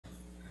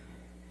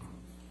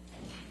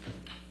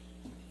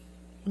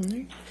All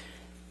right.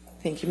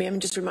 Thank you, ma'am.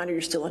 Just a reminder,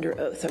 you're still under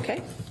oath,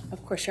 okay?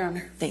 Of course, Your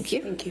Honor. Thank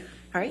you. Thank you.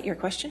 All right, your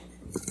question?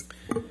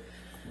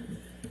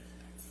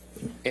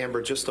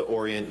 Amber, just to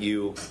orient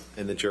you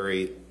and the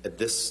jury, at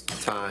this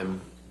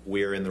time,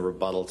 we're in the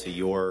rebuttal to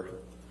your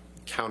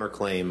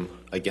counterclaim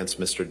against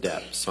Mr.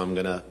 Depp. So I'm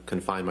going to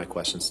confine my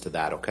questions to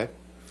that, okay?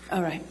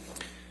 All right.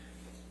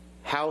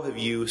 How have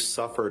you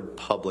suffered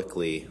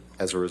publicly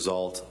as a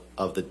result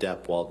of the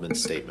Depp-Waldman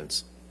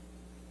statements?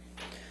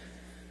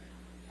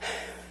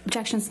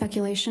 Objection,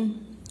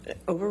 speculation.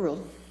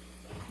 Overruled.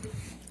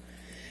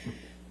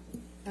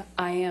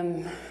 I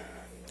am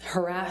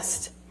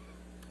harassed,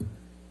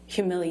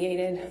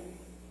 humiliated,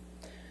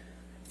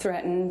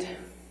 threatened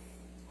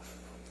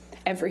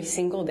every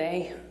single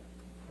day.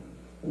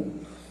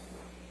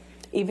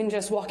 Even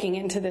just walking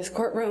into this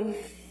courtroom,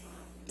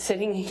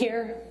 sitting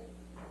here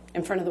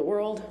in front of the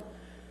world,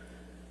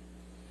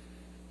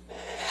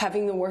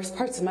 having the worst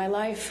parts of my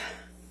life,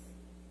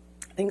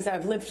 things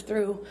I've lived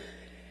through,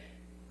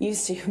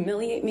 used to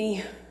humiliate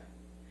me.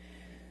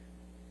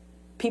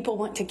 People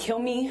want to kill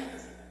me,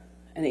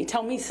 and they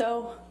tell me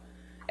so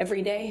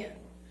every day.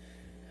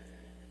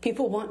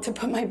 People want to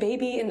put my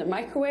baby in the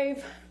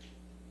microwave,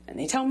 and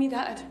they tell me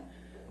that.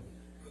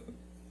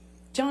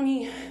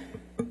 Johnny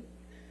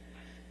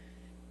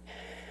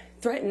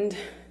threatened,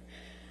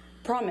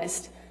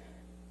 promised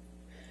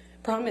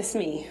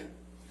me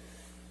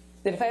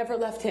that if I ever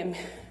left him,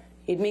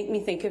 he'd make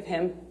me think of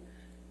him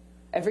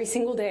every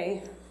single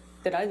day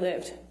that I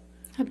lived.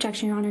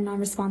 Objection, Your Honor,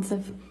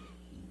 non-responsive.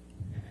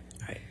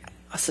 All right,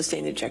 I'll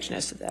sustain the objection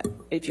as to that.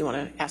 If you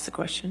want to ask the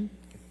question.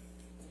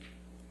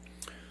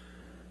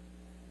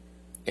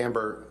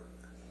 Amber,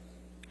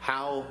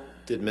 how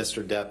did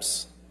Mr.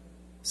 Depp's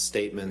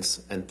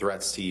statements and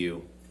threats to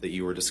you that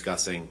you were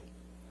discussing,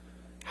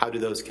 how do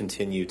those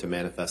continue to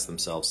manifest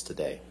themselves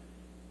today?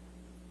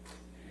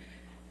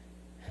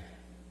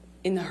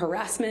 In the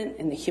harassment,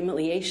 in the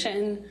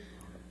humiliation,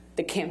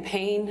 the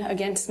campaign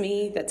against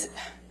me that's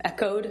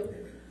echoed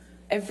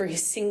every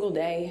single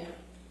day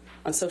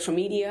on social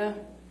media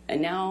and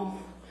now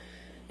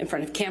in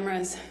front of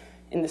cameras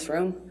in this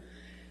room.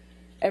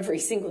 Every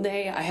single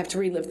day I have to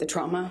relive the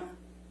trauma.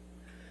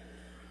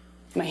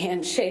 My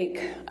hands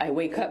shake. I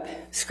wake up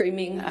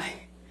screaming. I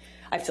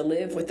have to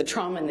live with the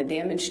trauma and the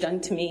damage done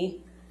to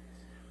me.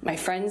 My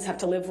friends have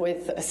to live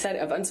with a set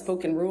of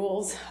unspoken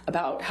rules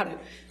about how to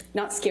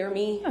not scare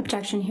me.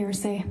 Objection,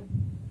 hearsay.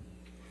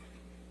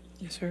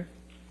 Yes, sir.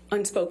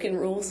 Unspoken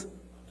rules.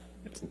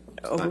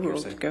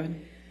 Overruled. Go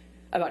ahead.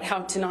 About how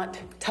to not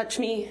touch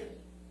me,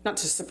 not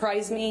to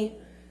surprise me.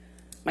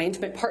 My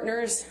intimate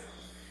partners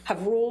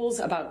have rules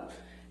about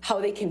how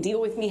they can deal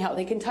with me, how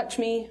they can touch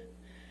me.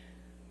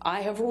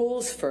 I have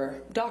rules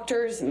for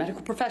doctors and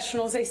medical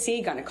professionals I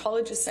see,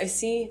 gynecologists I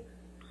see.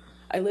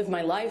 I live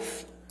my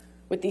life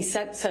with these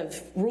sets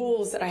of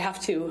rules that I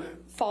have to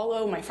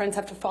follow, my friends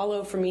have to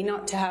follow for me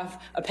not to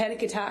have a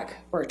panic attack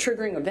or a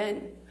triggering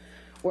event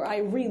where I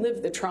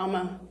relive the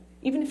trauma.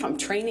 Even if I'm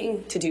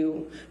training to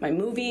do my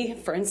movie,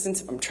 for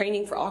instance, if I'm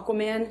training for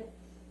Aquaman,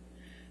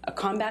 a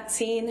combat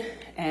scene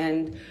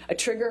and a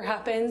trigger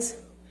happens,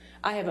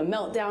 I have a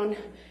meltdown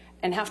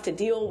and have to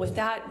deal with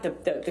that.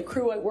 The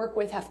crew I work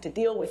with have to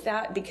deal with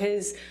that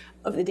because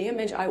of the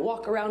damage I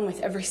walk around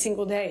with every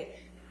single day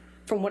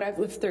from what I've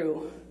lived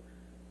through,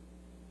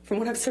 from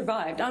what I've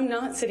survived. I'm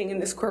not sitting in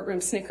this courtroom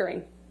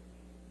snickering.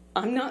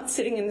 I'm not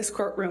sitting in this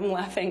courtroom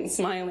laughing,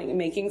 smiling, and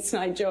making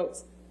snide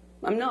jokes.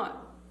 I'm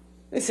not.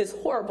 This is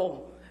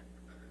horrible.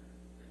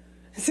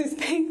 This is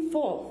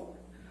painful.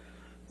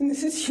 And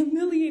this is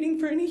humiliating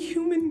for any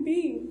human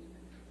being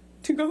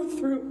to go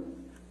through.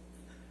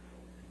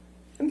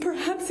 And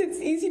perhaps it's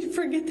easy to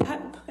forget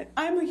that, but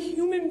I'm a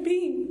human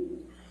being.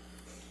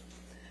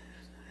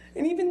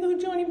 And even though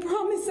Johnny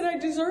promised that I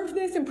deserve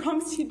this and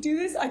promised he'd do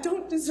this, I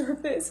don't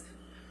deserve this.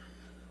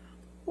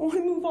 I want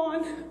to move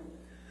on.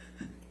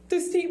 The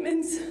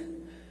statements,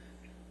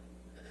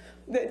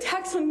 the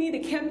attacks on me, the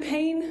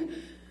campaign,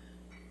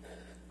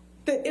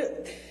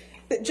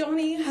 that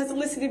Johnny has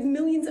elicited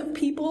millions of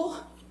people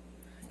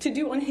to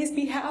do on his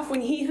behalf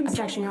when he himself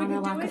Objection, Your Honor,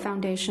 lack of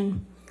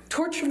foundation.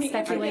 Torture me.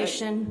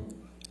 Speculation.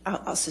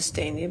 I'll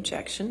sustain the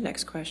objection.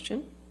 Next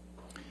question.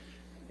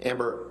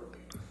 Amber,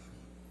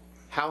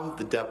 how have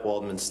the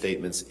Depp-Waldman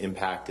statements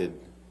impacted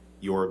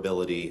your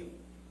ability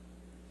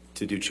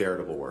to do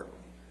charitable work?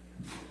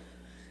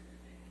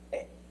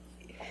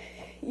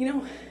 You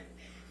know,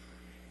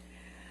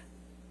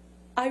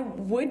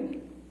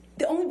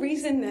 the only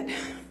reason that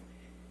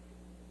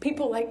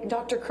people like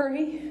Dr.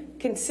 Curry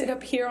can sit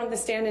up here on the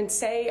stand and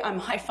say I'm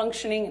high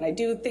functioning and I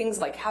do things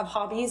like have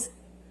hobbies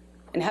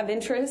and have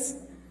interests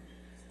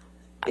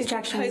is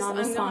Objection,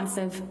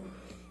 non-responsive.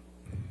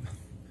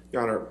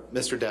 Your Honor,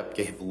 Mr. Depp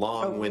gave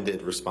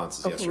long-winded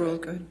responses yesterday.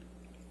 Overruled. Go ahead.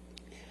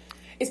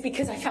 It's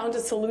because I found a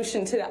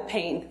solution to that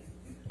pain.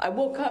 I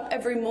woke up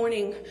every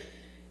morning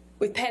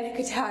with panic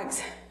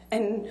attacks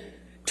and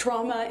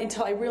trauma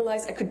until I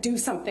realized I could do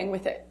something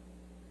with it.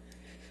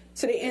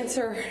 So to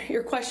answer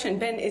your question,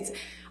 Ben,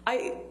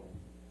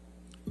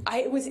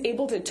 I was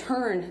able to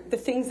turn the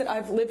things that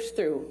I've lived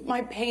through,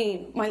 my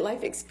pain, my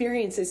life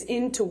experiences,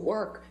 into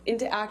work,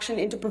 into action,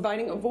 into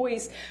providing a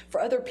voice for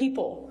other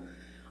people.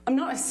 I'm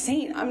not a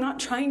saint. I'm not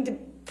trying to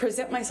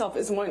present myself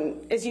as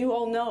one, as you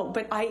all know,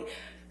 but I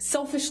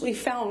selfishly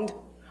found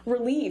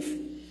relief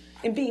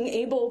in being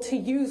able to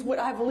use what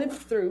I've lived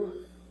through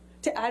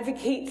to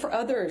advocate for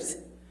others,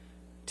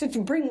 to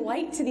bring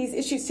light to these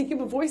issues, to give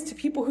a voice to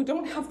people who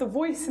don't have the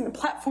voice and the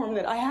platform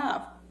that I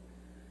have.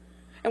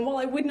 And while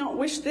I would not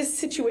wish this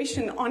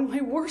situation on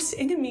my worst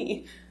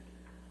enemy,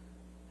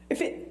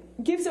 if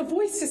it gives a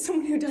voice to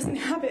someone who doesn't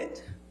have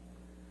it,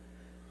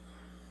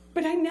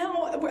 but I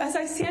now, as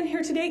I stand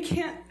here today,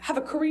 can't have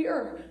a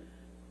career.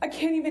 I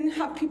can't even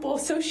have people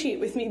associate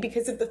with me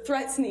because of the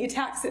threats and the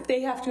attacks that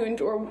they have to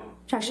endure.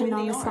 Objection, when they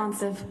are.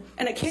 non-responsive.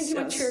 And I can't do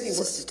my charity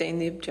work. Sustain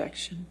the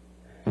objection.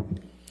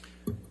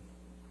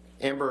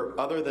 Amber,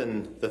 other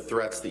than the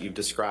threats that you've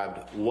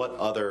described, what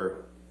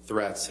other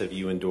threats have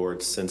you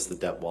endured since the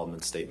Depp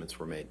Waldman statements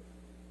were made?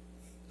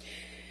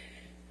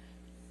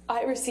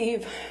 I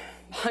receive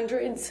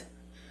hundreds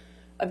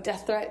of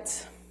death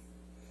threats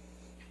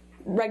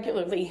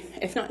regularly,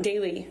 if not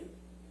daily.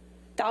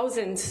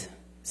 Thousands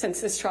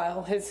since this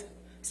trial has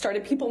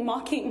started. People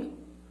mocking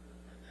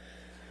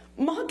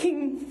my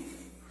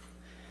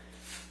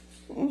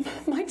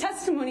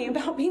testimony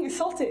about being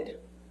assaulted,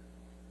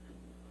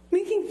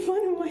 making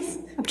fun of my...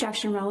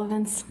 Objection,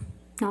 relevance.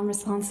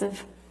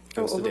 Non-responsive.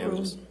 Goes to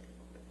damages.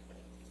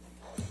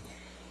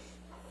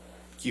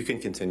 You can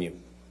continue.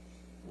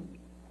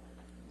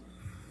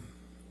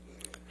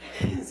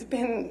 It's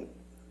been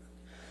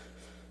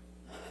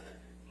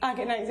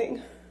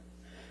agonizing,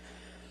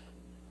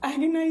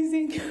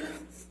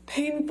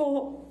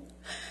 painful,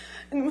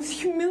 and the most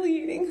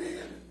humiliating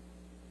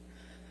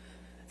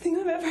thing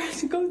I've ever had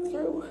to go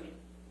through.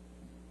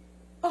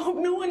 I hope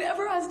no one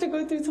ever has to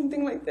go through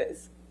something like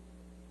this.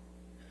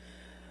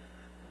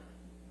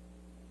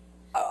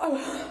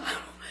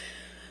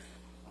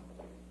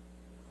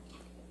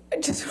 I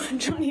just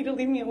want Johnny to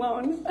leave me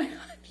alone. I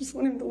just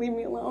want him to leave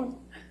me alone.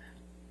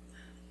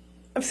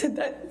 I've said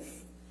that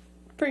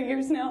for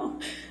years now,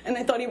 and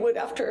I thought he would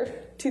after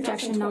 2020.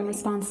 Objection,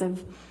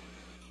 non-responsive.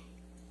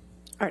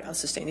 All right, I'll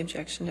sustain the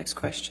objection. Next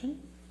question.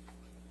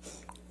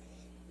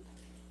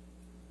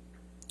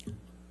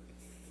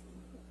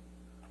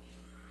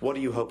 What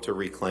do you hope to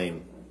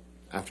reclaim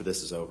after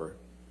this is over?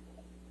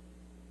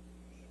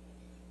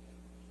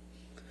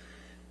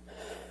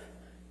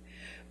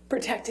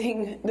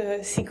 Protecting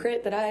the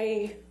secret that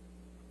I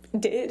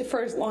did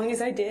for as long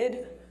as I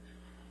did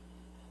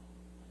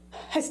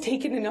has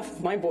taken enough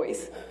of my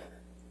voice.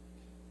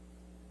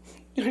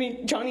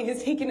 Johnny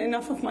has taken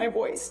enough of my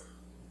voice.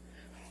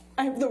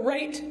 I have the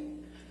right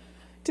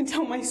to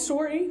tell my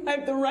story. I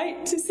have the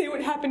right to say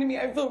what happened to me.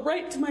 I have the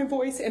right to my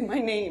voice and my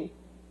name.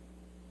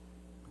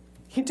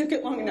 He took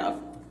it long enough.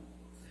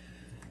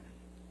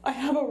 I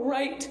have a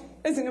right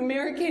as an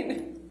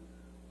American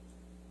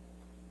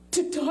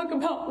to talk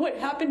about what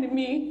happened to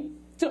me,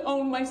 to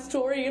own my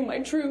story and my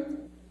truth.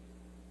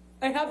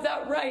 I have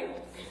that right.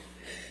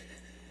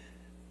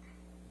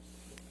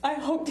 I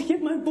hope to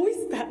get my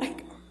voice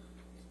back.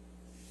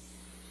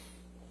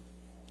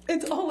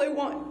 It's all I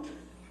want.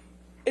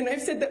 And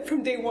I've said that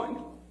from day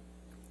one.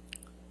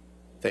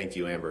 Thank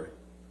you, Amber.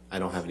 I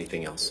don't have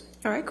anything else.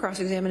 All right,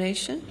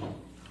 cross-examination.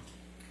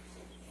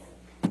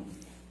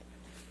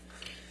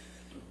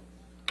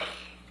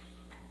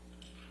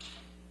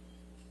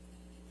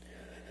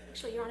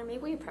 Actually, Your Honor, may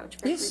we approach?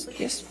 Yes,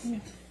 yes. Yeah.